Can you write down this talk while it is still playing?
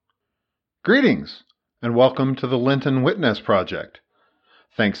Greetings, and welcome to the Lenten Witness Project.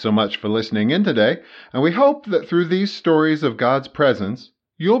 Thanks so much for listening in today, and we hope that through these stories of God's presence,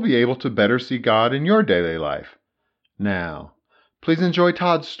 you'll be able to better see God in your daily life. Now, please enjoy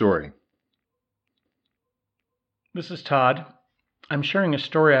Todd's story. This is Todd. I'm sharing a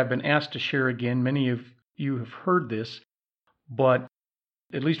story I've been asked to share again. Many of you have heard this, but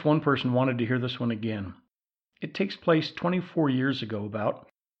at least one person wanted to hear this one again. It takes place 24 years ago, about,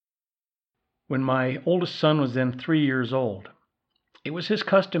 when my oldest son was then 3 years old. It was his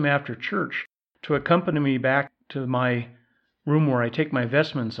custom after church to accompany me back to my room where I take my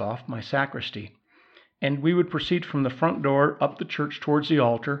vestments off, my sacristy, and we would proceed from the front door up the church towards the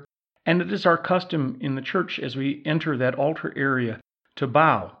altar, and it is our custom in the church as we enter that altar area to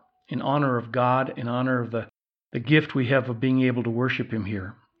bow in honor of God, in honor of the gift we have of being able to worship Him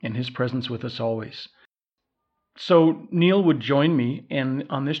here and His presence with us always. So Neil would join me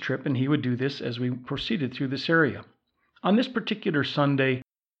on this trip, and he would do this as we proceeded through this area. On this particular Sunday,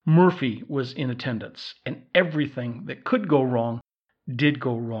 Murphy was in attendance, and everything that could go wrong did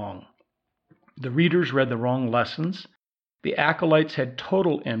go wrong. The readers read the wrong lessons. The acolytes had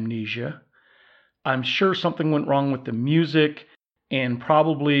total amnesia. I'm sure something went wrong with the music, and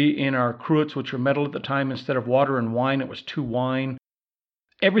probably in our cruets, which were metal at the time, instead of water and wine, it was 2 wine.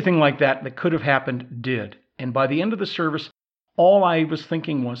 Everything like that could have happened did. And by the end of the service, all I was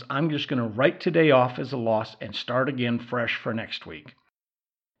thinking was, I'm just going to write today off as a loss and start again fresh for next week.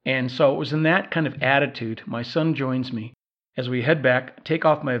 And so it was in that kind of attitude my son joins me as we head back, take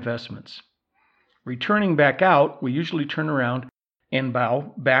off my vestments. Returning back out, we usually turn around and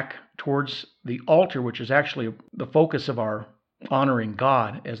bow back towards the altar, which is actually the focus of our honoring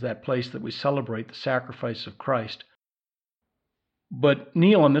God as that place that we celebrate the sacrifice of Christ. But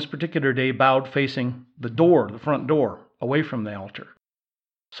Neil on this particular day bowed facing the door, the front door, away from the altar.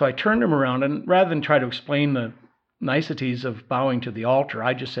 So I turned him around, and rather than try to explain the niceties of bowing to the altar,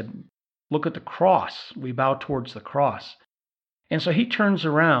 I just said, look at the cross. We bow towards the cross. And so he turns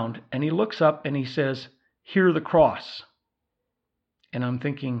around and he looks up and he says, hear the cross. And I'm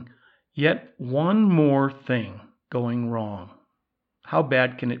thinking, yet one more thing going wrong. How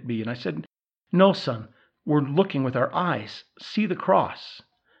bad can it be? And I said, no, son, we're looking with our eyes. See the cross.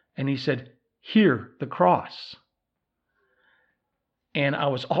 And he said, hear the cross. And I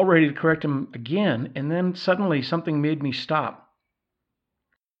was all ready to correct him again, and then suddenly something made me stop.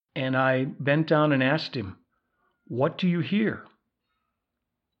 And I bent down and asked him, what do you hear?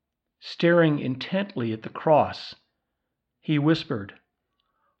 Staring intently at the cross, he whispered,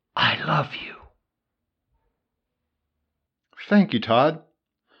 I love you. Thank you, Todd.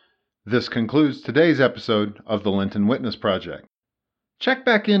 This concludes today's episode of the Lenten Witness Project. Check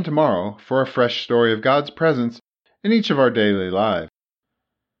back in tomorrow for a fresh story of God's presence in each of our daily lives.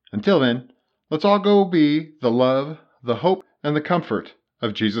 Until then, let's all go be the love, the hope, and the comfort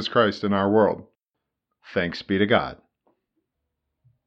of Jesus Christ in our world. Thanks be to God.